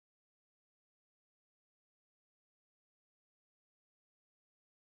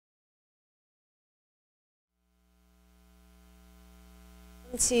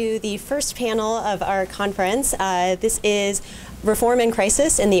to the first panel of our conference. This is Reform and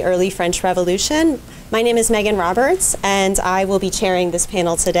Crisis in the Early French Revolution. My name is Meghan Roberts, and I will be chairing this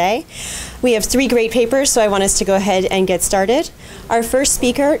panel today. We have three great papers, so I want us to go ahead and get started. Our first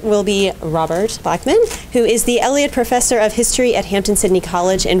speaker will be Robert Blackman, who is the Elliott Professor of History at Hampton-Sydney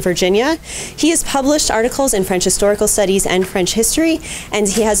College in Virginia. He has published articles in French Historical Studies and French History, and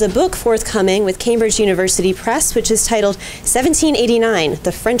he has a book forthcoming with Cambridge University Press, which is titled 1789,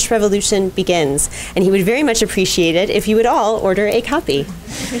 The French Revolution Begins. And he would very much appreciate it if you would all order a copy.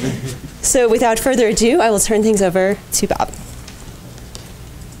 So without further ado, I will turn things over to Bob.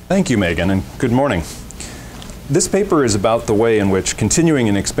 Thank you, Meghan, and good morning. This paper is about the way in which continuing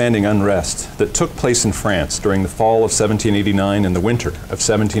and expanding unrest that took place in France during the fall of 1789 and the winter of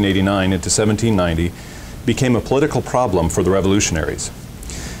 1789 into 1790 became a political problem for the revolutionaries.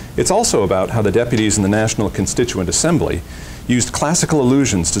 It's also about how the deputies in the National Constituent Assembly used classical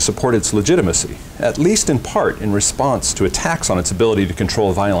allusions to support its legitimacy, at least in part in response to attacks on its ability to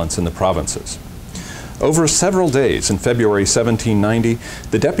control violence in the provinces. Over several days in February 1790,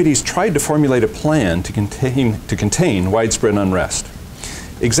 the deputies tried to formulate a plan to contain widespread unrest.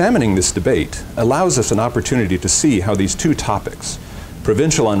 Examining this debate allows us an opportunity to see how these two topics,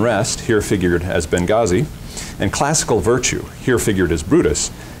 provincial unrest, here figured as Benghazi, and classical virtue, here figured as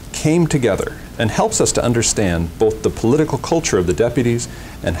Brutus, came together, and helps us to understand both the political culture of the deputies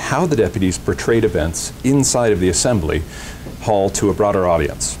and how the deputies portrayed events inside of the Assembly Hall to a broader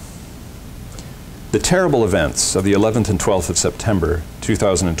audience. The terrible events of the 11th and 12th of September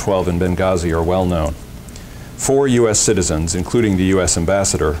 2012 in Benghazi are well known. 4 U.S. citizens, including the U.S.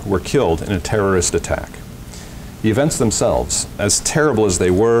 ambassador, were killed in a terrorist attack. The events themselves, as terrible as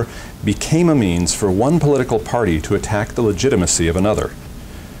they were, became a means for one political party to attack the legitimacy of another.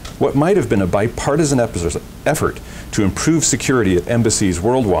 What might have been a bipartisan effort to improve security at embassies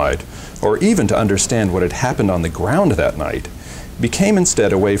worldwide, or even to understand what had happened on the ground that night, became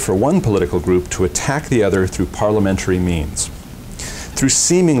instead a way for one political group to attack the other through parliamentary means, through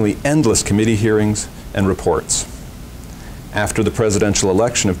seemingly endless committee hearings and reports. After the presidential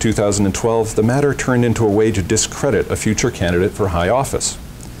election of 2012, the matter turned into a way to discredit a future candidate for high office.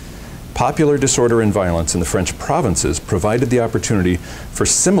 Popular disorder and violence in the French provinces provided the opportunity for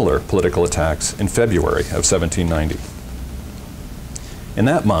similar political attacks in February of 1790. In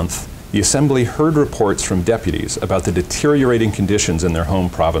that month, the Assembly heard reports from deputies about the deteriorating conditions in their home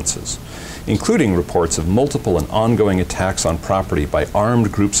provinces, including reports of multiple and ongoing attacks on property by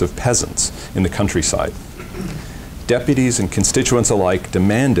armed groups of peasants in the countryside. Deputies and constituents alike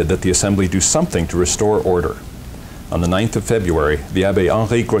demanded that the Assembly do something to restore order. On the 9th of February, the Abbé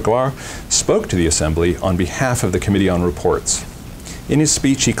Henri Grégoire spoke to the Assembly on behalf of the Committee on Reports. In his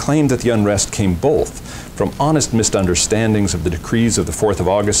speech, he claimed that the unrest came both from honest misunderstandings of the decrees of the 4th of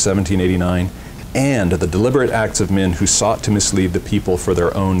August, 1789, and the deliberate acts of men who sought to mislead the people for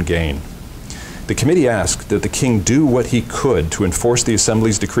their own gain. The committee asked that the king do what he could to enforce the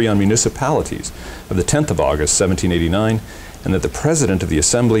Assembly's decree on municipalities of the 10th of August, 1789, and that the president of the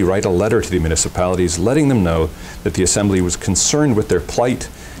Assembly write a letter to the municipalities letting them know that the Assembly was concerned with their plight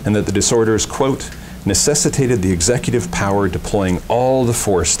and that the disorders, quote, necessitated the executive power deploying all the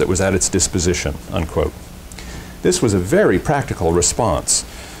force that was at its disposition, unquote. This was a very practical response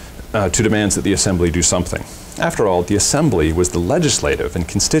to demands that the Assembly do something. After all, the Assembly was the legislative and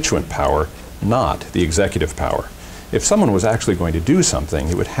constituent power, not the executive power. If someone was actually going to do something,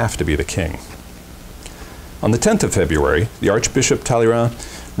 it would have to be the king. On the 10th of February, the Archbishop Talleyrand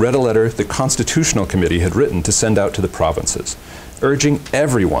read a letter the Constitutional Committee had written to send out to the provinces, urging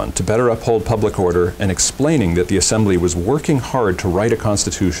everyone to better uphold public order and explaining that the Assembly was working hard to write a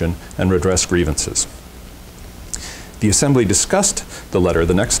constitution and redress grievances. The Assembly discussed the letter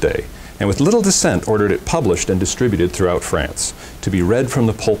the next day, and with little dissent ordered it published and distributed throughout France, to be read from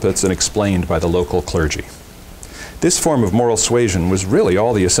the pulpits and explained by the local clergy. This form of moral suasion was really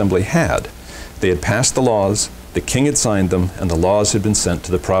all the Assembly had. They had passed the laws, the king had signed them, and the laws had been sent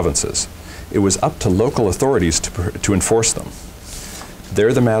to the provinces. It was up to local authorities to enforce them.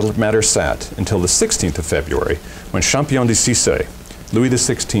 There the matter sat until the 16th of February, when Champion de Cisse, Louis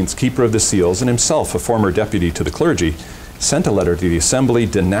XVI's keeper of the seals and himself a former deputy to the clergy, sent a letter to the Assembly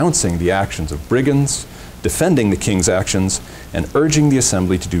denouncing the actions of brigands, defending the king's actions, and urging the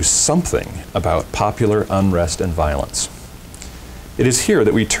Assembly to do something about popular unrest and violence. It is here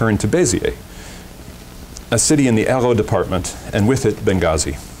that we turn to Béziers, a city in the Hérault department, and with it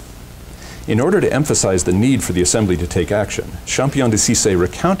Benghazi. In order to emphasize the need for the Assembly to take action, Champion de Cisse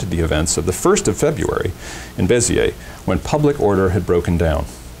recounted the events of the 1st of February in Béziers, when public order had broken down.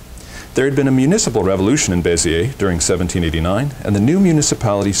 There had been a municipal revolution in Béziers during 1789, and the new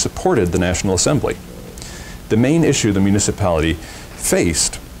municipality supported the National Assembly. The main issue the municipality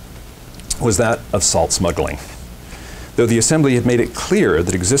faced was that of salt smuggling. Though the Assembly had made it clear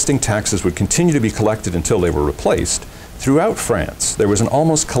that existing taxes would continue to be collected until they were replaced, throughout France there was an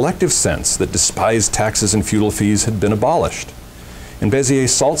almost collective sense that despised taxes and feudal fees had been abolished. In Béziers,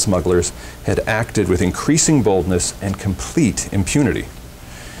 salt smugglers had acted with increasing boldness and complete impunity.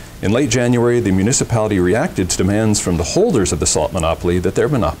 In late January, the municipality reacted to demands from the holders of the salt monopoly that their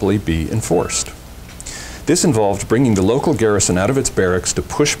monopoly be enforced. This involved bringing the local garrison out of its barracks to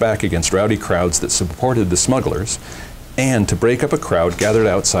push back against rowdy crowds that supported the smugglers, and to break up a crowd gathered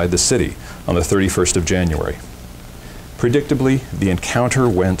outside the city on the 31st of January. Predictably, the encounter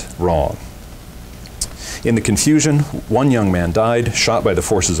went wrong. In the confusion, one young man died, shot by the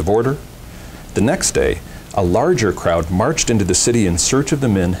forces of order. The next day, a larger crowd marched into the city in search of the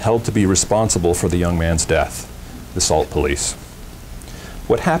men held to be responsible for the young man's death, the salt police.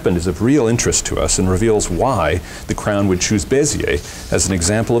 What happened is of real interest to us and reveals why the Crown would choose Béziers as an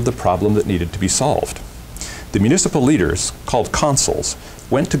example of the problem that needed to be solved. The municipal leaders, called consuls,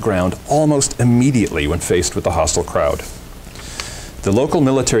 went to ground almost immediately when faced with the hostile crowd. The local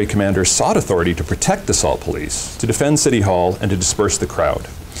military commander sought authority to protect the salt police, to defend City Hall, and to disperse the crowd.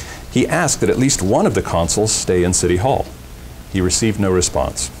 He asked that at least one of the consuls stay in City Hall. He received no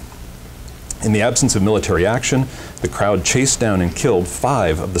response. In the absence of military action, the crowd chased down and killed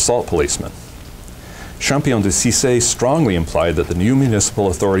 5 of the salt policemen. Champion de Cissé strongly implied that the new municipal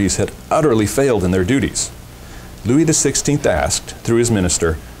authorities had utterly failed in their duties. Louis XVI asked, through his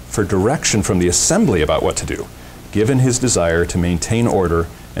minister, for direction from the Assembly about what to do, given his desire to maintain order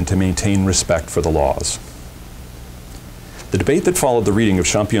and to maintain respect for the laws. The debate that followed the reading of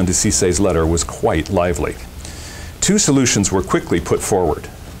Champion de Cissé's letter was quite lively. 2 solutions were quickly put forward.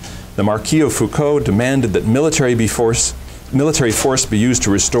 The Marquis of Foucault demanded that military force be used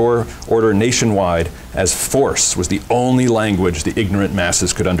to restore order nationwide, as force was the only language the ignorant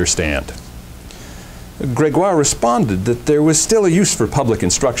masses could understand. Grégoire responded that there was still a use for public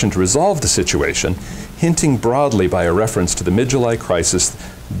instruction to resolve the situation, hinting broadly by a reference to the mid-July crisis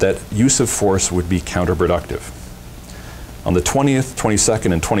that use of force would be counterproductive. On the 20th,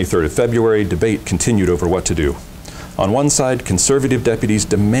 22nd, and 23rd of February, debate continued over what to do. On one side, conservative deputies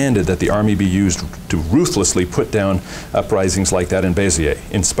demanded that the army be used to ruthlessly put down uprisings like that in Béziers,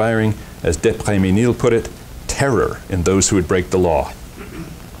 inspiring, as Desprez-Ménil put it, terror in those who would break the law.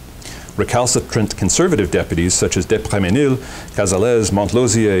 Recalcitrant conservative deputies such as Desprez-Ménil, Cazalès,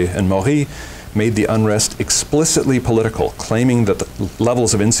 Montlosier, and Maury made the unrest explicitly political, claiming that the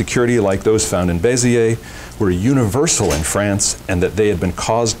levels of insecurity like those found in Béziers were universal in France and that they had been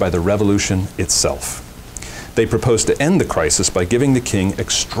caused by the revolution itself. They proposed to end the crisis by giving the king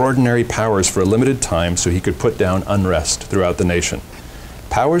extraordinary powers for a limited time so he could put down unrest throughout the nation.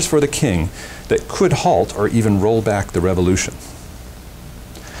 Powers for the king that could halt or even roll back the revolution.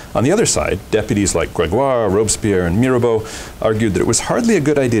 On the other side, deputies like Grégoire, Robespierre, and Mirabeau argued that it was hardly a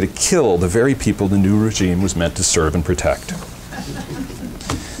good idea to kill the very people the new regime was meant to serve and protect.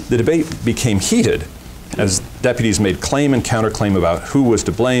 The debate became heated as deputies made claim and counterclaim about who was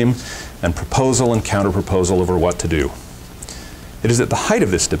to blame, and proposal and counterproposal over what to do. It is at the height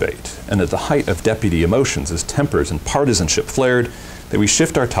of this debate, and at the height of deputy emotions as tempers and partisanship flared, that we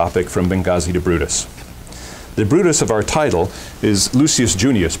shift our topic from Benghazi to Brutus. The Brutus of our title is Lucius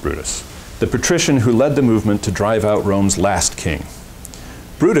Junius Brutus, the patrician who led the movement to drive out Rome's last king.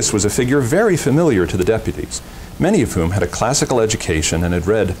 Brutus was a figure very familiar to the deputies, many of whom had a classical education and had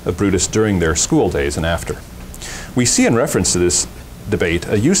read of Brutus during their school days and after. We see in reference to this debate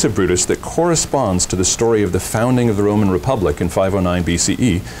a use of Brutus that corresponds to the story of the founding of the Roman Republic in 509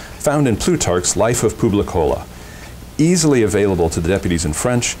 BCE, found in Plutarch's Life of Publicola, easily available to the deputies in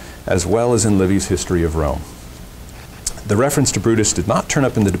French, as well as in Livy's History of Rome. The reference to Brutus did not turn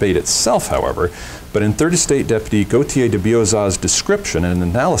up in the debate itself, however, but in Third Estate Deputy Gauthier de Biozat's description and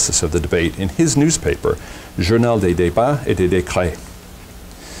analysis of the debate in his newspaper, Journal des Débats et des Décrets.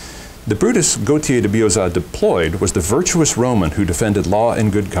 The Brutus Gauthier de Biozat deployed was the virtuous Roman who defended law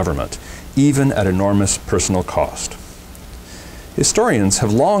and good government, even at enormous personal cost. Historians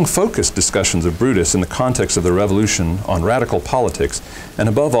have long focused discussions of Brutus in the context of the Revolution on radical politics, and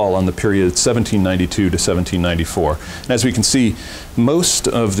above all on the period 1792 to 1794. And as we can see, most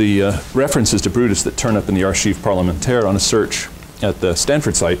of the references to Brutus that turn up in the Archives Parlementaires on a search at the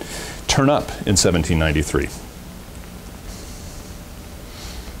Stanford site turn up in 1793.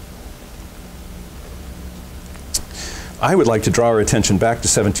 I would like to draw our attention back to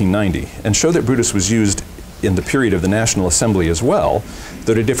 1790 and show that Brutus was used in the period of the National Assembly as well,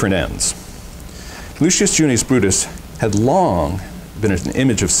 though to different ends. Lucius Junius Brutus had long been an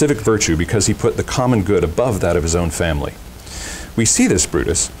image of civic virtue because he put the common good above that of his own family. We see this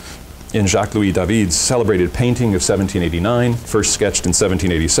Brutus in Jacques-Louis David's celebrated painting of 1789, first sketched in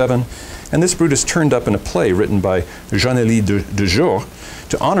 1787, and this Brutus turned up in a play written by Jean-Élie de Joux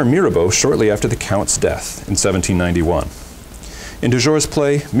to honor Mirabeau shortly after the Count's death in 1791. In de Joux's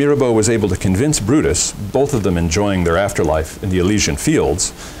play, Mirabeau was able to convince Brutus, both of them enjoying their afterlife in the Elysian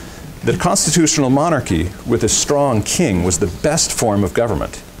fields, that constitutional monarchy with a strong king was the best form of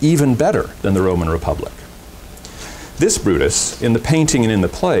government, even better than the Roman Republic. This Brutus, in the painting and in the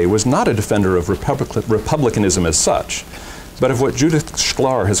play, was not a defender of republicanism as such, but of what Judith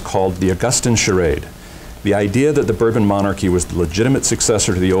Schlar has called the Augustan charade, the idea that the Bourbon monarchy was the legitimate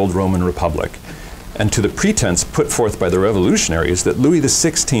successor to the old Roman Republic, and to the pretense put forth by the revolutionaries that Louis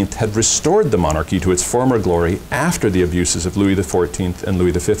XVI had restored the monarchy to its former glory after the abuses of Louis XIV and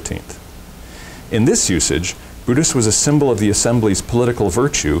Louis XV. In this usage, Brutus was a symbol of the Assembly's political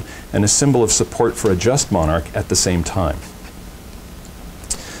virtue and a symbol of support for a just monarch at the same time.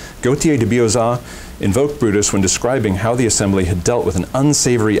 Gautier de Biauzat invoked Brutus when describing how the Assembly had dealt with an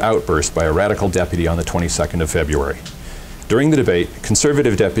unsavory outburst by a radical deputy on the 22nd of February. During the debate,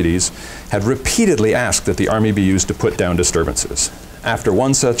 conservative deputies had repeatedly asked that the army be used to put down disturbances. After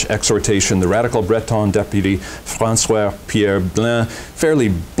one such exhortation, the radical Breton deputy François-Pierre Blain fairly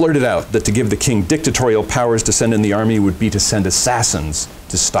blurted out that to give the king dictatorial powers to send in the army would be to send assassins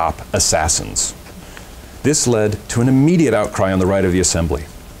to stop assassins. This led to an immediate outcry on the right of the Assembly.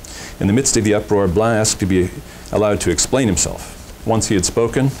 In the midst of the uproar, Blain asked to be allowed to explain himself. Once he had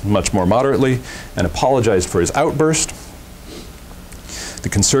spoken, much more moderately, and apologized for his outburst, the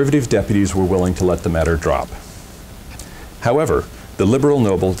conservative deputies were willing to let the matter drop. However, the liberal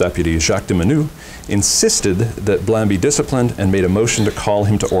noble deputy Jacques de Menou insisted that Blain be disciplined and made a motion to call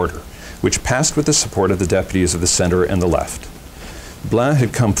him to order, which passed with the support of the deputies of the center and the left. Blain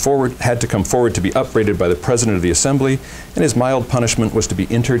had to come forward to be upbraided by the president of the Assembly, and his mild punishment was to be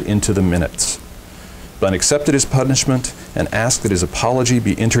entered into the minutes. Blain accepted his punishment and asked that his apology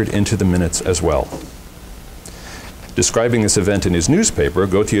be entered into the minutes as well. Describing this event in his newspaper,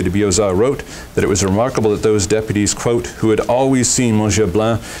 Gautier de Biauzat wrote that it was remarkable that those deputies, quote, who had always seen Monsieur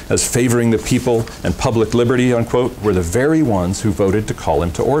Blain as favoring the people and public liberty, unquote, were the very ones who voted to call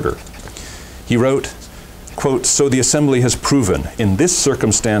him to order. He wrote, quote, so the Assembly has proven, in this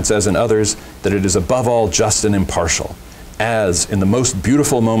circumstance as in others, that it is above all just and impartial. As, in the most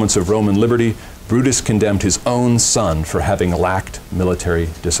beautiful moments of Roman liberty, Brutus condemned his own son for having lacked military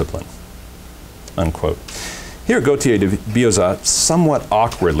discipline, unquote. Here, Gautier de Biauzat somewhat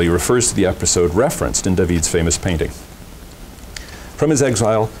awkwardly refers to the episode referenced in David's famous painting. From his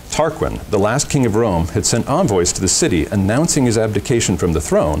exile, Tarquin, the last king of Rome, had sent envoys to the city announcing his abdication from the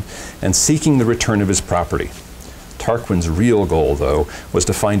throne and seeking the return of his property. Tarquin's real goal, though, was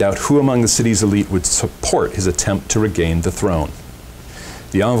to find out who among the city's elite would support his attempt to regain the throne.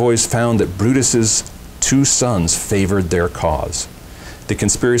 The envoys found that Brutus's two sons favored their cause. The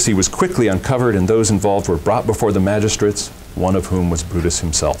conspiracy was quickly uncovered and those involved were brought before the magistrates, one of whom was Brutus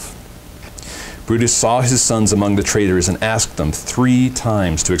himself. Brutus saw his sons among the traitors and asked them 3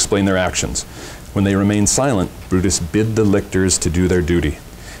 times to explain their actions. When they remained silent, Brutus bid the lictors to do their duty.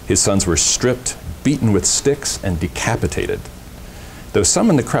 His sons were stripped, beaten with sticks, and decapitated. Though some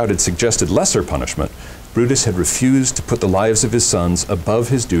in the crowd had suggested lesser punishment, Brutus had refused to put the lives of his sons above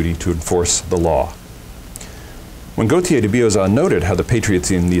his duty to enforce the law. When Gautier de Biauzat noted how the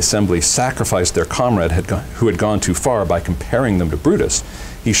patriots in the Assembly sacrificed their comrade who had gone too far by comparing them to Brutus,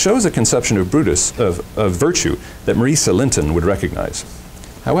 he shows a conception of Brutus, of virtue, that Marisa Linton would recognize.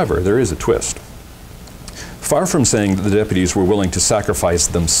 However, there is a twist. Far from saying that the deputies were willing to sacrifice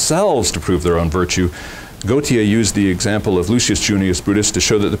themselves to prove their own virtue, Gautier used the example of Lucius Junius Brutus to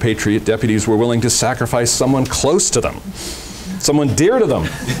show that the patriot deputies were willing to sacrifice someone close to them, someone dear to them,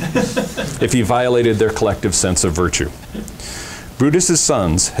 if he violated their collective sense of virtue. Brutus's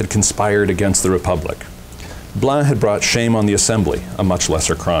sons had conspired against the Republic. Blain had brought shame on the Assembly, a much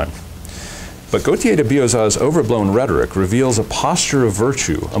lesser crime. But Gautier de Biauzat's overblown rhetoric reveals a posture of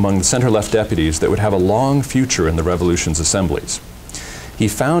virtue among the center-left deputies that would have a long future in the Revolution's assemblies. He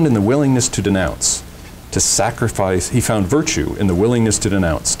found in the willingness to denounce, to sacrifice, he found virtue in the willingness to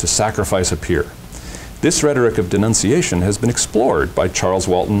denounce, to sacrifice a peer. This rhetoric of denunciation has been explored by Charles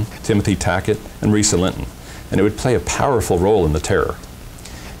Walton, Timothy Tackett, and Marisa Linton, and it would play a powerful role in the Terror.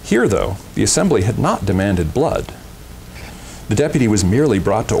 Here, though, the Assembly had not demanded blood. The deputy was merely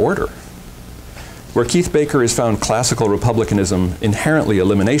brought to order. Where Keith Baker has found classical republicanism inherently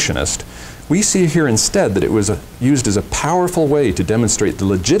eliminationist, We see here instead that it was used as a powerful way to demonstrate the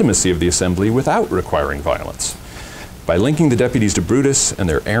legitimacy of the assembly without requiring violence. By linking the deputies to Brutus and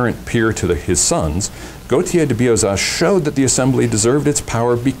their errant peer to his sons, Gautier de Biauzat showed that the assembly deserved its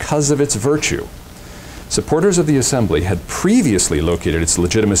power because of its virtue. Supporters of the assembly had previously located its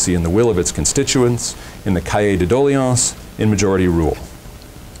legitimacy in the will of its constituents, in the cahier de doléances, in majority rule.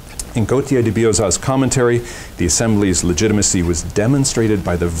 In Gautier de Biauzat's commentary, the assembly's legitimacy was demonstrated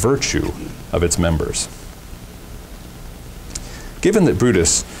by the virtue of its members. Given that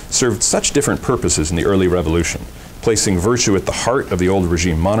Brutus served such different purposes in the early revolution, placing virtue at the heart of the old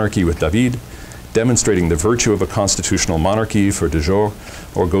regime monarchy with David, demonstrating the virtue of a constitutional monarchy for de Jure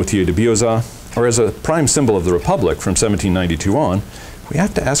or Gautier de Biauzat, or as a prime symbol of the Republic from 1792 on, we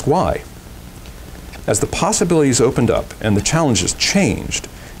have to ask why. As the possibilities opened up and the challenges changed,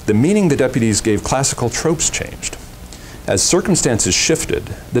 the meaning the deputies gave classical tropes changed. As circumstances shifted,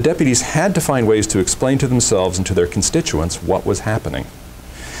 the deputies had to find ways to explain to themselves and to their constituents what was happening.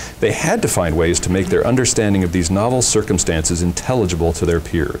 They had to find ways to make their understanding of these novel circumstances intelligible to their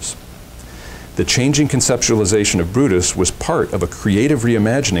peers. The changing conceptualization of Brutus was part of a creative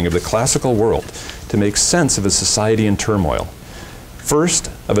reimagining of the classical world to make sense of a society in turmoil.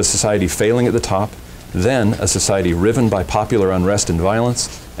 First, of a society failing at the top, then a society riven by popular unrest and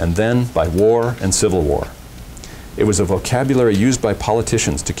violence, and then by war and civil war. It was a vocabulary used by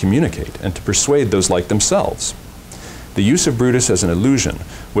politicians to communicate and to persuade those like themselves. The use of Brutus as an illusion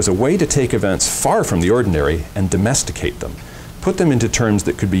was a way to take events far from the ordinary and domesticate them, put them into terms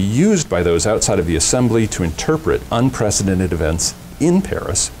that could be used by those outside of the assembly to interpret unprecedented events in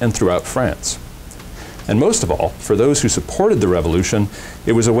Paris and throughout France. And most of all, for those who supported the revolution,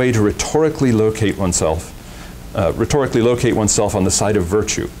 it was a way to rhetorically locate oneself on the side of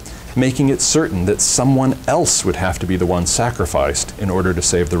virtue, making it certain that someone else would have to be the one sacrificed in order to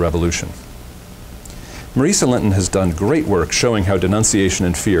save the revolution. Maurice Linton has done great work showing how denunciation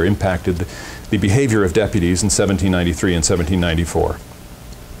and fear impacted the behavior of deputies in 1793 and 1794.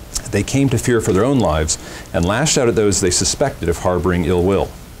 They came to fear for their own lives and lashed out at those they suspected of harboring ill will.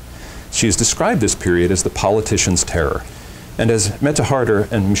 She has described this period as the politician's terror. And as Mette Harder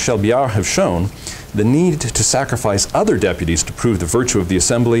and Michel Biard have shown, the need to sacrifice other deputies to prove the virtue of the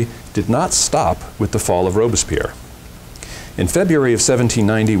assembly did not stop with the fall of Robespierre. In February of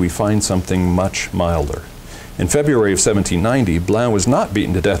 1790, we find something much milder. In February of 1790, Blain was not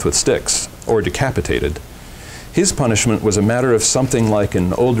beaten to death with sticks or decapitated. His punishment was a matter of something like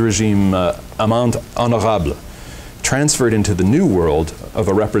an old regime amende honorable, transferred into the new world of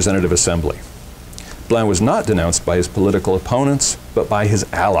a representative assembly. Blain was not denounced by his political opponents, but by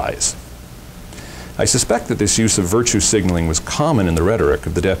his allies. I suspect that this use of virtue signaling was common in the rhetoric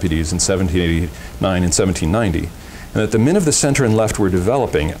of the deputies in 1789 and 1790, and that the men of the center and left were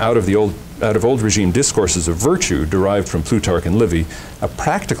developing, out of old regime discourses of virtue derived from Plutarch and Livy, a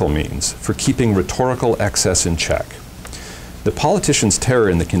practical means for keeping rhetorical excess in check. The politicians' terror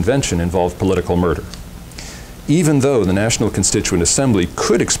in the convention involved political murder. Even though the National Constituent Assembly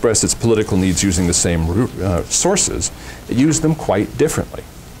could express its political needs using the same sources, it used them quite differently.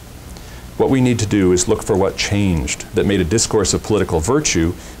 What we need to do is look for what changed that made a discourse of political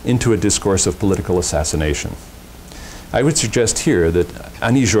virtue into a discourse of political assassination. I would suggest here that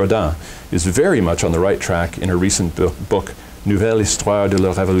Annie Jourdain is very much on the right track in her recent book, Nouvelle Histoire de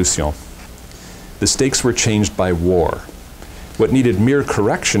la Révolution. The stakes were changed by war. What needed mere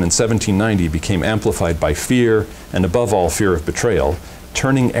correction in 1790 became amplified by fear, and above all, fear of betrayal,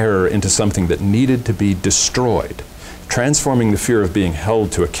 turning error into something that needed to be destroyed, transforming the fear of being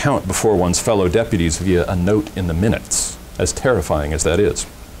held to account before one's fellow deputies via a note in the minutes, as terrifying as that is,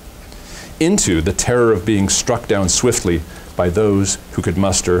 into the terror of being struck down swiftly by those who could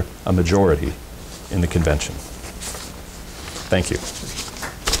muster a majority in the convention. Thank you.